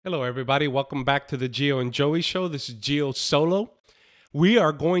Hello, everybody. Welcome back to the Gio and Joey Show. This is Gio Solo. We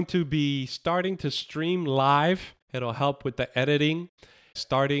are going to be starting to stream live. It'll help with the editing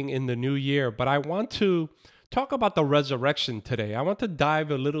starting in the new year. But I want to talk about the resurrection today. I want to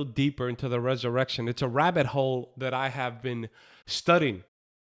dive a little deeper into the resurrection. It's a rabbit hole that I have been studying.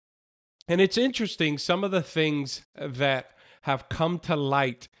 And it's interesting, some of the things that have come to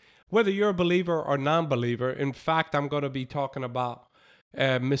light, whether you're a believer or non-believer. In fact, I'm going to be talking about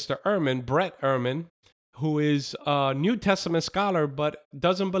Mr. Ehrman, Brett Ehrman, who is a New Testament scholar but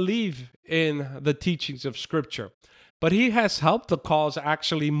doesn't believe in the teachings of Scripture. But he has helped the cause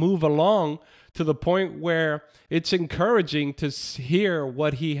actually move along to the point where it's encouraging to hear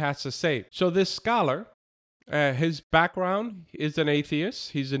what he has to say. So this scholar, his background is an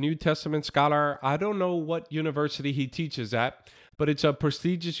atheist. He's a New Testament scholar. I don't know what university he teaches at, but it's a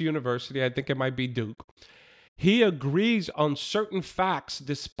prestigious university. I think it might be Duke. He agrees on certain facts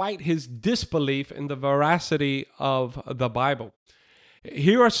despite his disbelief in the veracity of the Bible.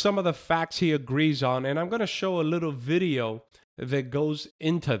 Here are some of the facts he agrees on, and I'm going to show a little video that goes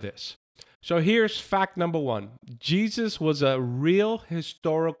into this. So here's fact number one. Jesus was a real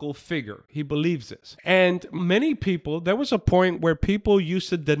historical figure. He believes this. And many people, there was a point where people used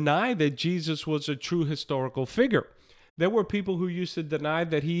to deny that Jesus was a true historical figure. There were people who used to deny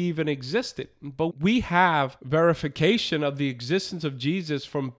that he even existed. But we have verification of the existence of Jesus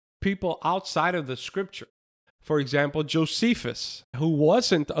from people outside of the Scripture. For example, Josephus, who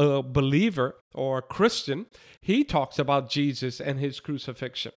wasn't a believer or a Christian, he talks about Jesus and his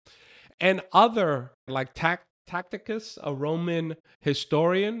crucifixion. And other, like Tacitus, a Roman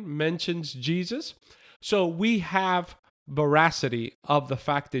historian, mentions Jesus. So we have veracity of the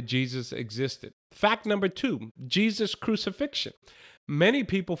fact that Jesus existed. Fact number two, Jesus' crucifixion. Many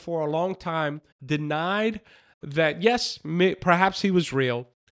people for a long time denied that, yes, perhaps he was real,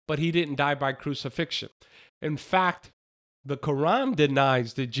 but he didn't die by crucifixion. In fact, the Quran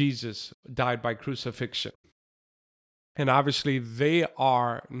denies that Jesus died by crucifixion. And obviously, they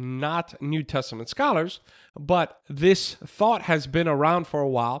are not New Testament scholars, but this thought has been around for a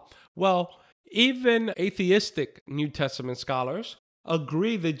while. Well, even atheistic New Testament scholars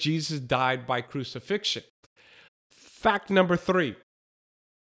agree that Jesus died by crucifixion. Fact number three,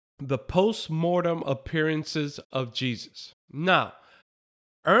 the post-mortem appearances of Jesus. Now,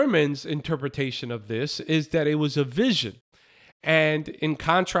 Ehrman's interpretation of this is that it was a vision. And in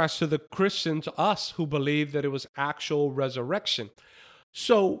contrast to the Christians, us who believe that it was actual resurrection.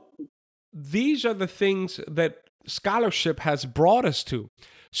 So these are the things that scholarship has brought us to.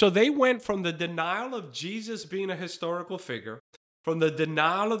 So they went from the denial of Jesus being a historical figure, from the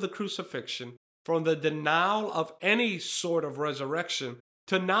denial of the crucifixion, from the denial of any sort of resurrection,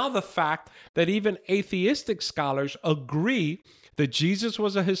 to now the fact that even atheistic scholars agree that Jesus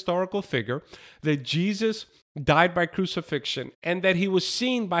was a historical figure, that Jesus died by crucifixion, and that he was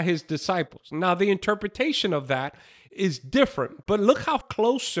seen by his disciples. Now, the interpretation of that is different, but look how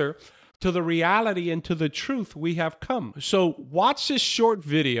closer to the reality and to the truth we have come. So watch this short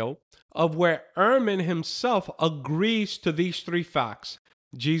video of where Ehrman himself agrees to these three facts.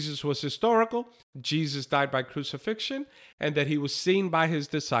 Jesus was historical, Jesus died by crucifixion, and that he was seen by his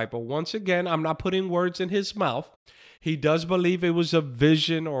disciple. Once again, I'm not putting words in his mouth. He does believe it was a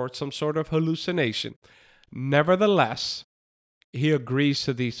vision or some sort of hallucination. Nevertheless, he agrees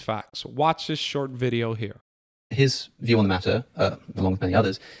to these facts. Watch this short video here. His view on the matter, along with many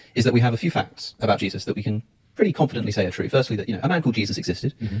others, is that we have a few facts about Jesus that we can pretty confidently say are true. Firstly, that a man called Jesus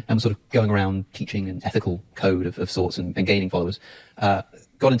existed and was sort of going around teaching an ethical code of sorts and gaining followers,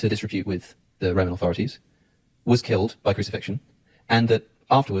 got into disrepute with the Roman authorities, was killed by crucifixion, and that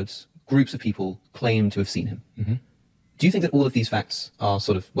afterwards groups of people claimed to have seen him. Do you think that all of these facts are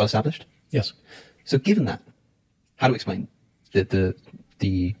sort of well established? Yes. So given that, how do we explain the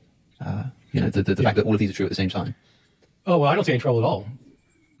fact that all of these are true at the same time? Oh, well, I don't see any trouble at all.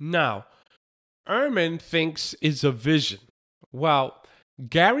 Now, Ehrman thinks it's a vision. Well,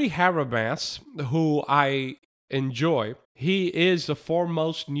 Gary Habermas, who I enjoy, he is the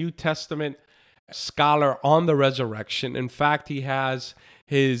foremost New Testament scholar on the resurrection. In fact, he has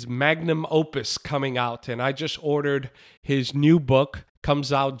his magnum opus coming out, and I just ordered his new book.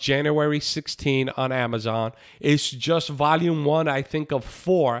 Comes out January 16 on Amazon. It's just volume 1, I think, of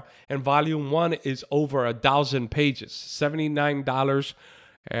 4, and volume 1 is over 1,000 pages. $79,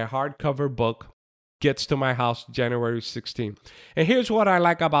 a hardcover book, gets to my house January 16. And here's what I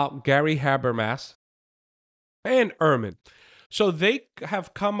like about Gary Habermas and Ehrman. So they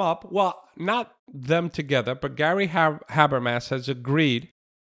have come up, well, not them together, but Gary Habermas has agreed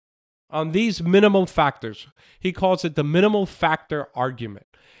on these minimum factors. He calls it the minimum factor argument.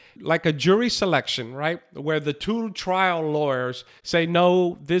 like a jury selection, right? Where the two trial lawyers say,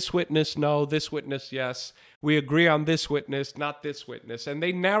 no, this witness, no, this witness, yes. We agree on this witness, not this witness. And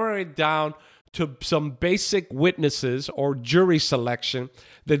they narrow it down to some basic witnesses or jury selection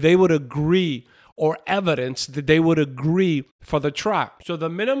that they would agree, or evidence that they would agree for the trial. So the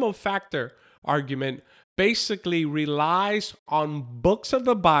minimum factor argument basically relies on books of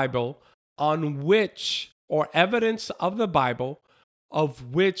the Bible on which, or evidence of the Bible,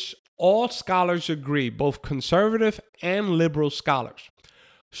 of which all scholars agree, both conservative and liberal scholars.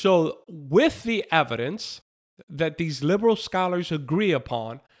 So with the evidence that these liberal scholars agree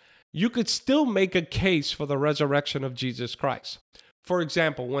upon, you could still make a case for the resurrection of Jesus Christ. For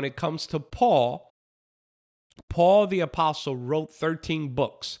example, when it comes to Paul the apostle wrote 13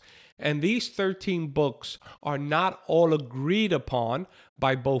 books. And these 13 books are not all agreed upon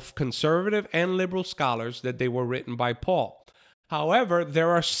by both conservative and liberal scholars that they were written by Paul. However, there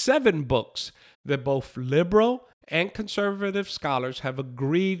are 7 books that both liberal and conservative scholars have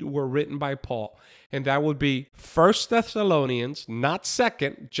agreed were written by Paul. And that would be 1 Thessalonians, not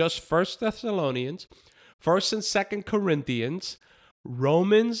 2nd, just 1 Thessalonians, 1st and 2nd Corinthians,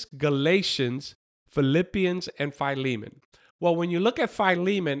 Romans, Galatians, Philippians, and Philemon. Well, when you look at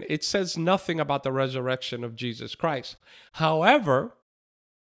Philemon, it says nothing about the resurrection of Jesus Christ. However,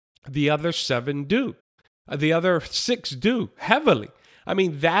 the other 7 do. The other 6 do, heavily. I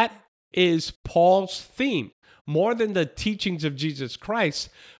mean, that is Paul's theme. More than the teachings of Jesus Christ,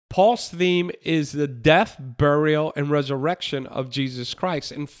 Paul's theme is the death, burial, and resurrection of Jesus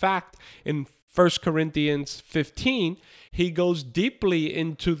Christ. In fact, in 1 Corinthians 15, he goes deeply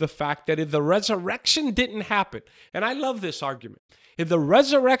into the fact that if the resurrection didn't happen, and I love this argument, if the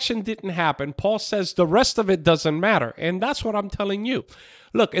resurrection didn't happen, Paul says the rest of it doesn't matter. And that's what I'm telling you.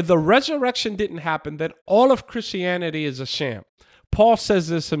 Look, if the resurrection didn't happen, then all of Christianity is a sham. Paul says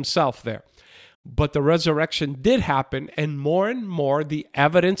this himself there. But the resurrection did happen, and more the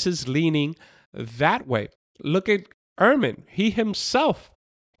evidence is leaning that way. Look at Ehrman. He himself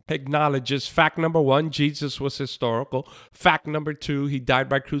acknowledges fact number 1, Jesus was historical. Fact number 2, he died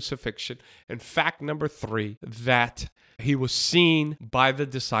by crucifixion. And fact number 3, that he was seen by the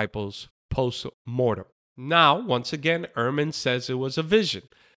disciples post-mortem. Now, once again, Ehrman says it was a vision.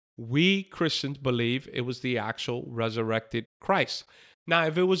 We Christians believe it was the actual resurrected Christ. Now,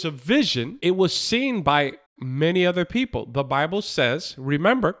 if it was a vision, it was seen by many other people. The Bible says,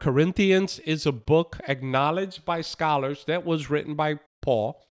 remember, Corinthians is a book acknowledged by scholars that was written by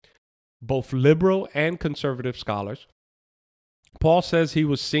Paul, both liberal and conservative scholars. Paul says he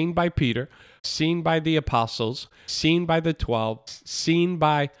was seen by Peter, seen by the apostles, seen by the 12, seen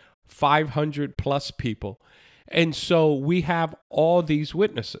by 500 plus people. And so we have all these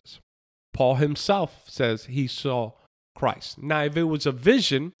witnesses. Paul himself says he saw Christ. Now, if it was a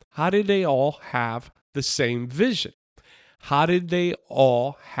vision, how did they all have the same vision? How did they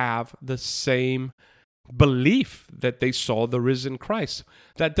all have the same belief that they saw the risen Christ?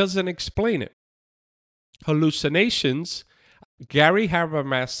 That doesn't explain it. Hallucinations, Gary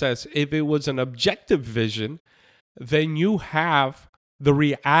Habermas says, if it was an objective vision, then you have the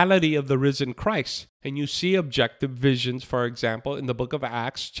reality of the risen Christ. And you see objective visions, for example, in the book of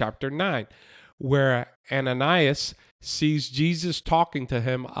Acts, chapter 9, where Ananias sees Jesus talking to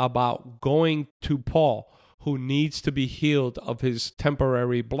him about going to Paul, who needs to be healed of his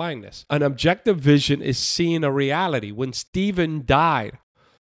temporary blindness. An objective vision is seeing a reality. When Stephen died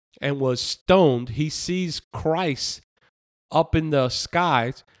and was stoned, he sees Christ up in the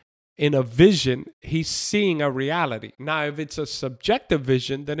skies. In a vision, he's seeing a reality. Now, if it's a subjective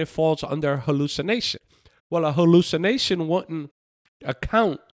vision, then it falls under hallucination. Well, a hallucination wouldn't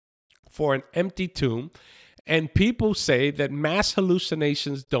account for an empty tomb, and people say that mass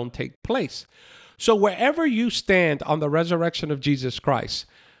hallucinations don't take place. So wherever you stand on the resurrection of Jesus Christ,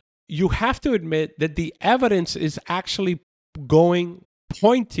 you have to admit that the evidence is actually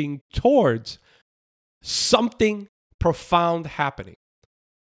pointing towards something profound happening.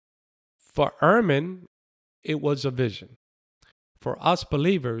 For Ehrman, it was a vision. For us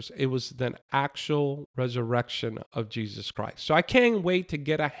believers, it was the actual resurrection of Jesus Christ. So I can't wait to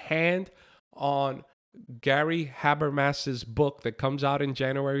get a hand on Gary Habermas's book that comes out in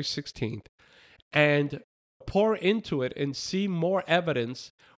January 16th and pour into it and see more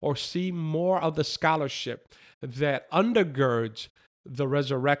evidence or see more of the scholarship that undergirds the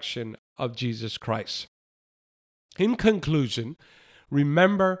resurrection of Jesus Christ. In conclusion,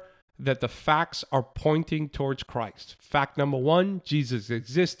 remember that the facts are pointing towards Christ. Fact number 1, Jesus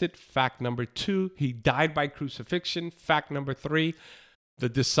existed. Fact number 2, he died by crucifixion. Fact number 3, the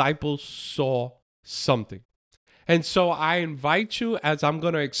disciples saw something. And so I invite you, as I'm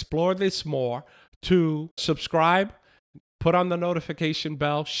going to explore this more, to subscribe, put on the notification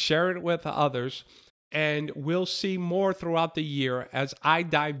bell, share it with others, and we'll see more throughout the year as I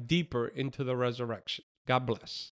dive deeper into the resurrection. God bless.